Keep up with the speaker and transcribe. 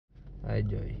Hi,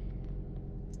 Joy.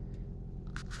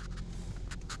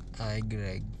 Hi,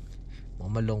 Greg.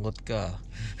 Mamalungkot ka.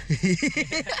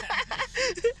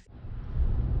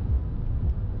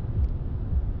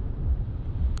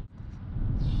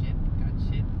 Shit, got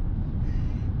shit.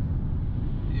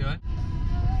 Yun.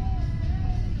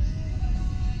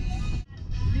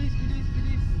 Bilis, bilis,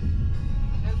 bilis.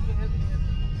 Help me, help me, help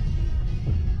me.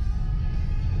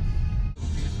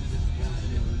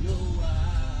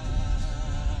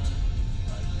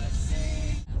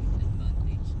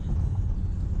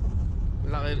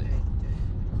 Laki.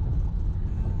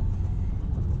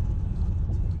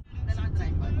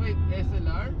 Wait,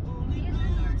 SLR?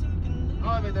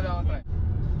 Oh, may dala akong try.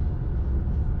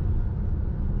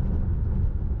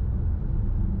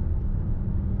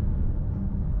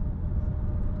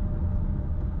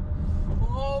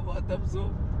 Oh, matapso.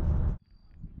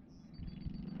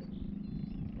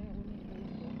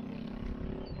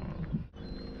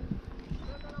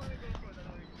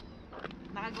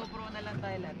 Naka-GoPro na lang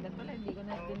tayo lahat. Dapat pala, hindi ko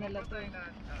na dinala to eh.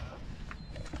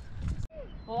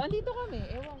 Oh, andito kami.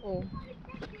 Ewan ko.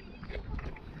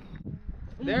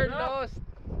 They're lost.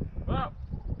 Up!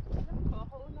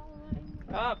 Kakauna ko nga yun.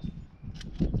 Up!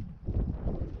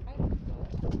 Ay, dito.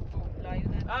 Oh, layo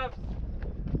na. Up!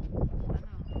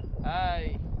 Ano?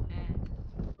 Hi.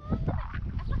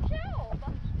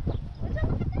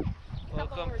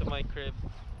 Welcome to my crib.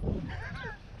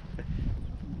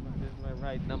 This is my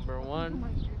ride number 1.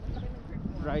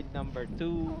 Ride number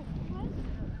 2.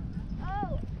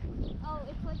 Oh,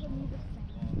 it's like a music thing.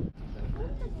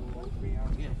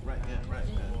 Yeah, right, A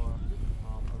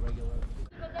regular.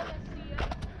 Maganda CR.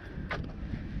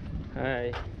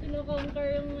 Hi. Kino-conquer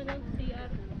yung CR.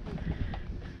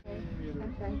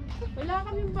 Wala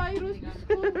kaming virus. This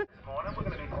morning, we're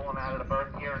going to be pulling out of the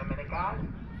berth here in a minute, guys.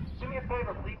 Do me a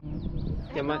favor, please.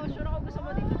 Come Ito, sure ako gusto mo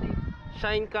dito, Dave.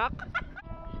 Shine cock.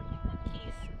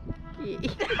 Kiss.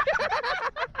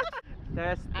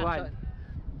 Test Action.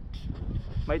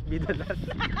 1. Might be the last.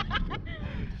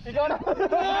 Ikaw na!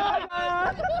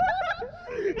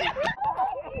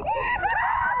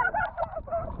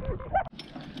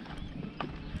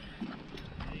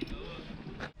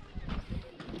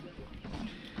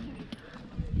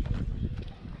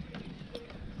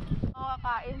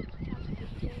 Makakain.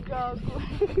 Gago.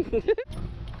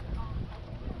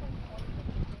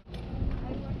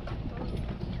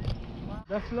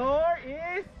 The floor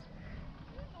is...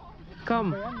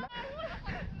 Come.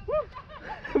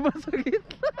 Basagit.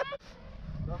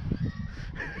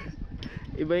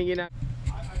 Iba yung gina.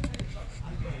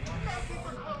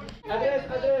 Address!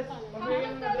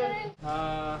 Pabigyan ng address.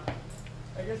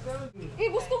 I guess that would be... Eh,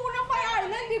 gusto mo ng Fire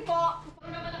Island, di ba?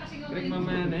 Greg,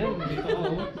 mamaya na yun. Dito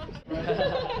ako.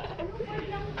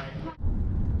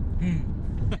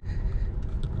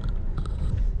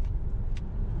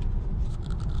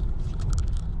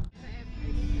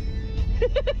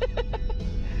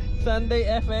 Sunday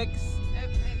FX.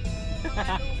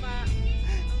 Mga luma,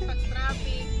 ang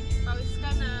pag-traffic, pawis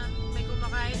ka na, may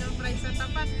kumakain ng fries sa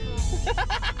tapat mo.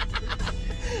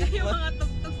 Yung mga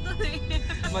tugtog to eh.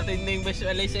 Matinding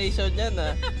visualization yan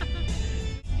ah.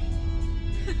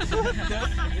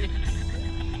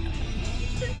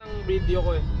 Ang video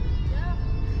ko eh.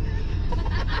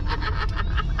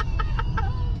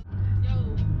 Yo,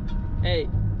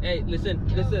 Hey, listen.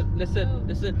 yo.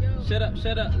 Shut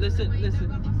up, listen.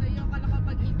 Mainag ako sa'yo, kala ka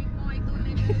pag-ibig mo ay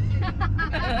tunay na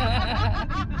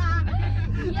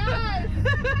Yes!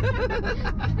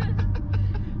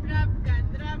 Rap God.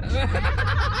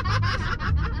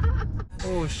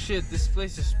 Oh shit, this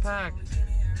place is packed.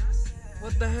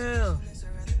 What the hell?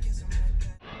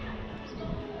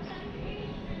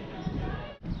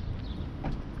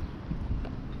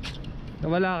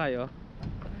 Nawala kayo?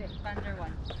 Hindi, Thunder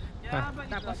 1.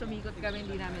 Tapos sumikot kami,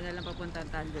 hindi namin alam papunta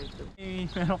Thunder 2.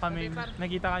 Meron kami,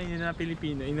 nakita kanina na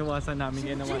Pilipino, inuwasan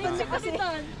namin yan na wala. Si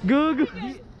Kapitan. Gugu!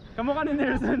 Kamukha ni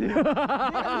Nelson, di ba?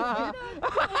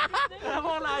 Alam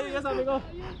mo, layo ka, sabi ko.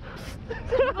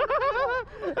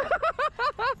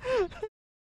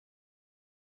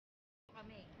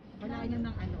 Wala nyo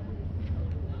ng ano.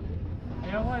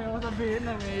 Ayoko sabihin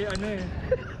na may ano eh.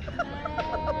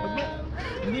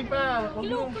 Hindi pa, wag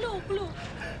mo. Clue.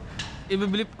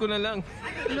 Ibe-blip ko na lang.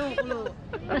 Clue.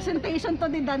 Presentation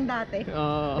to din Dan dati.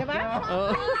 Oo. Diba?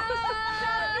 Oo.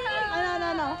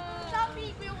 Ano?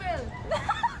 Shopee, we will.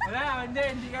 Wala,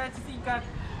 hindi ka sisikat.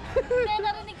 Hindi,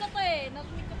 narinig ko to eh.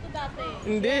 Narinig ko to dati.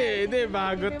 Hindi,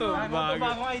 bago to.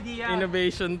 Bagong idea.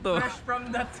 Innovation to. Fresh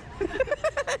from that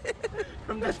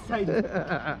side.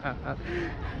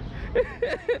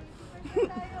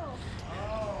 Tayo.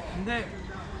 Hindi.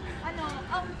 Ano?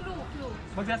 Clue.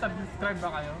 Magsasubscribe ba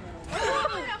kayo?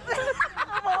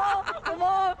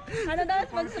 Ano daw?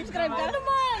 Mag-subscribe ka? Ano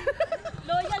man?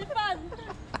 Loyal fan.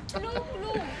 Clue.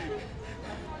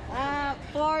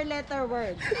 4-letter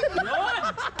word. Yun!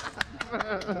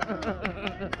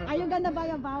 Are you gonna buy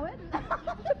a vowel?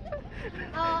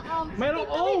 Merong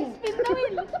O! Spin the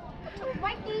wheel.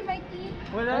 Mikey.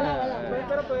 Wala.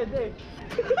 Pero pwede.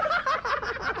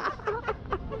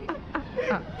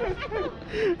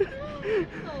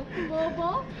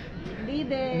 Bobo. Hindi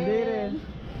din. Hindi rin.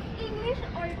 English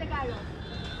or Tagalog?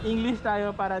 English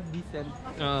tayo para decent.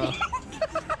 Oo.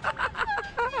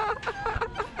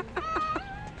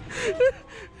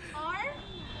 Or?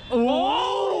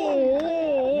 Oh!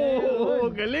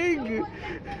 Galing!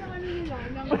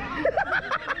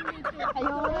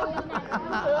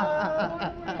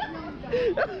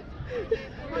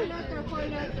 Four letter.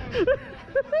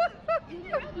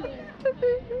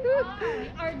 May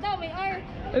R daw, may R.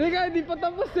 Hindi ka, hindi pa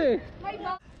tapos eh. May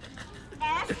ba?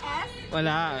 S,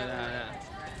 Wala.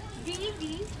 B, A, B,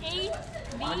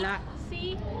 Wala.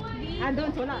 C, D,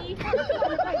 Doon, wala. E.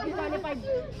 Disqualified.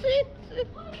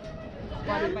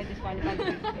 Disqualified.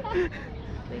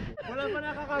 Wala pa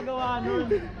nakakagawa nun.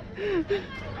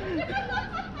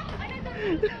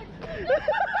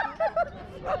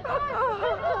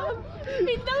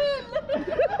 Pindawin!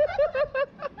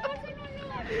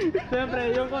 Siyempre,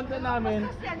 yung content namin,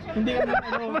 hindi kami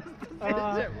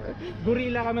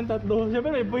gorilla kami tatlo.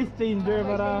 Siyempre may voice changer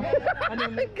para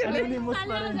anonymous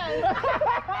pa rin.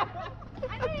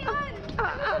 Ano yun?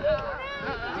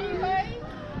 Gmail?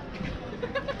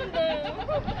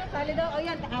 Sali daw.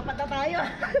 Ayan, apat na tayo.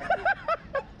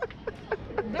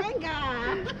 Venga!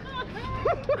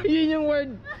 Yun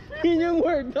yung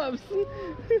word, Tops.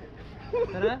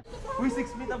 Tara? Uy,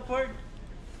 6 feet apart.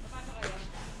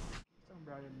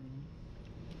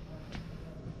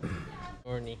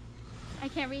 Horny. I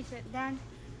can't reach it, Dan.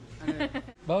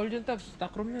 Bawal yun, Tops.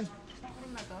 Stockroom yun.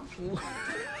 Sakrum na to?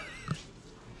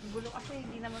 Gulo kasi,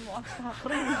 hindi naman mo ang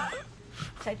sakrum.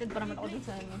 Excited pa naman ako dun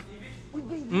sa ano. Uy,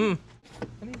 baby.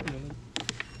 Ano yun?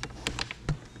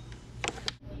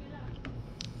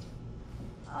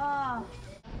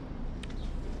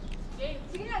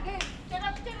 Sige na, game. Check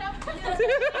up.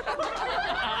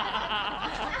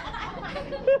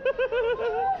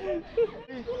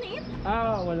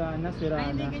 Wala na, sira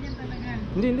Ay, hindi na. ganyan talaga.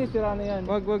 Hindi, sira na yan.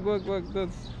 Wag,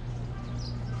 Tops.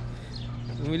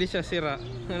 Bumili siya sira.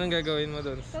 Anong gagawin mo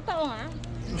doon? Totoo nga?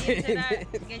 Hindi sila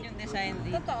ganyan design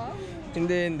din. Totoo?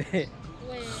 Hindi.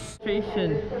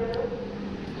 Station.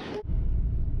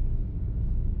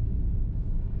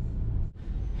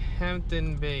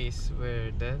 Hampton Base,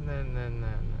 where na.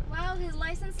 Wow, his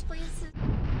license plate is...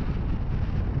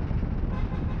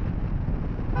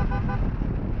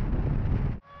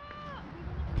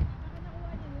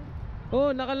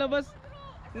 Oh,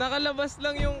 nakalabas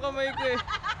lang yung kamay ko eh.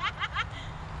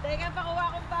 Teka, pakuha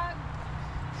akong bag.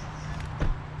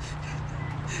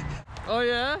 Oh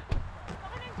yeah?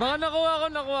 Baka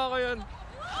nakuha ko yun.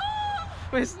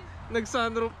 May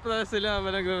nag-sunroof na sila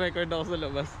habang nagre-record ako sa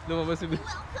labas. Lumabas si Bill.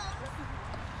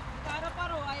 Para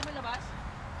paro, ayaw mo labas?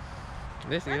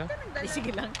 Hindi, sige lang.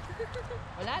 Sige lang.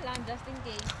 Wala lang, just in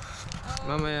case.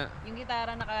 Mamaya. Yung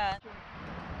gitara naka...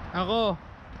 Ako!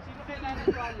 Sino kailangan ng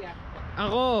tuwalya?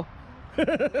 Ako!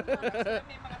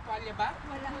 May mga tuwalya ba?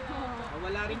 Wala.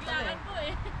 Wala rin pala eh. po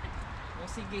eh. O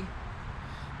sige.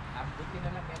 Buti na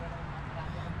lang meron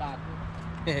akong bago.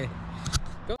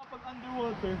 Kapag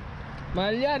underwater.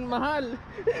 Mahal yan, mahal!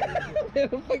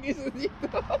 Pero pag isa dito.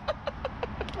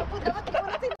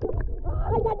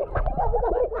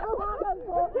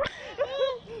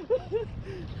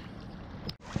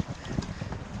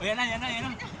 O yan na.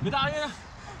 Bitawan nyo na.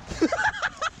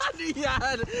 Ano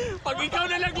yan? Pag ikaw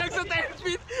nalaglag sa 10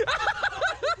 feet.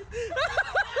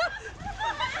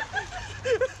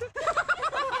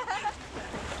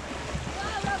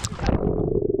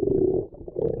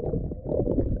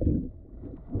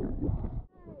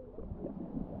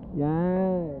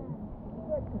 Yan.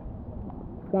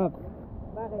 Stop.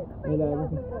 Bakit? Wala na.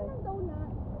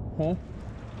 Ha?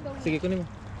 Sige, kunin mo.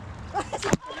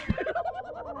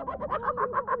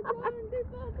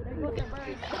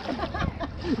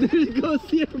 There goes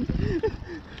him.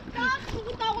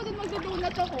 Pupunta ako din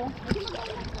magdudunat ako.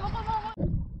 Magdudunat ako, mama.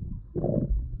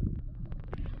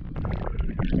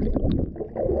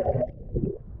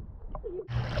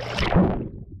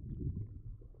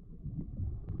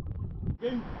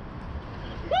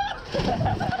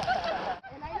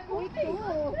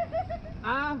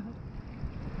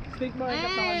 Stick mo ang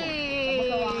katawan mo.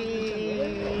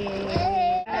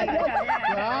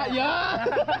 Yeah!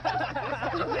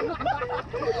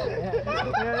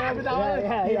 Yeah.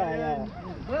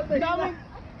 Daming!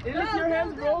 Lift your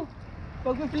hands, bro.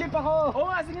 Pag-flip ako. Oo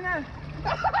nga, sige na.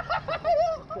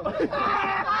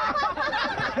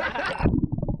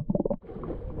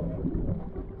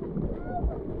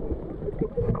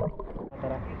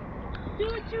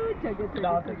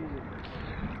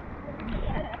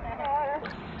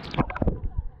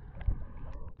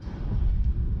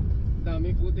 Dami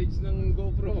footage ng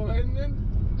GoPro ko ngayon, man.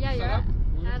 Yeah, Sarap.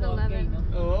 Ano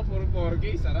 11. Oo, puro 4K,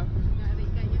 sarap. Yari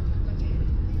ka yan sa tagay.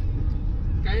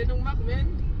 Kaya nung Mac,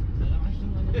 men.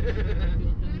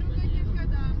 Pero ganyan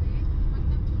kadami. Pag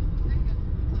na...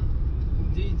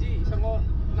 GG, isang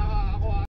nakakakuha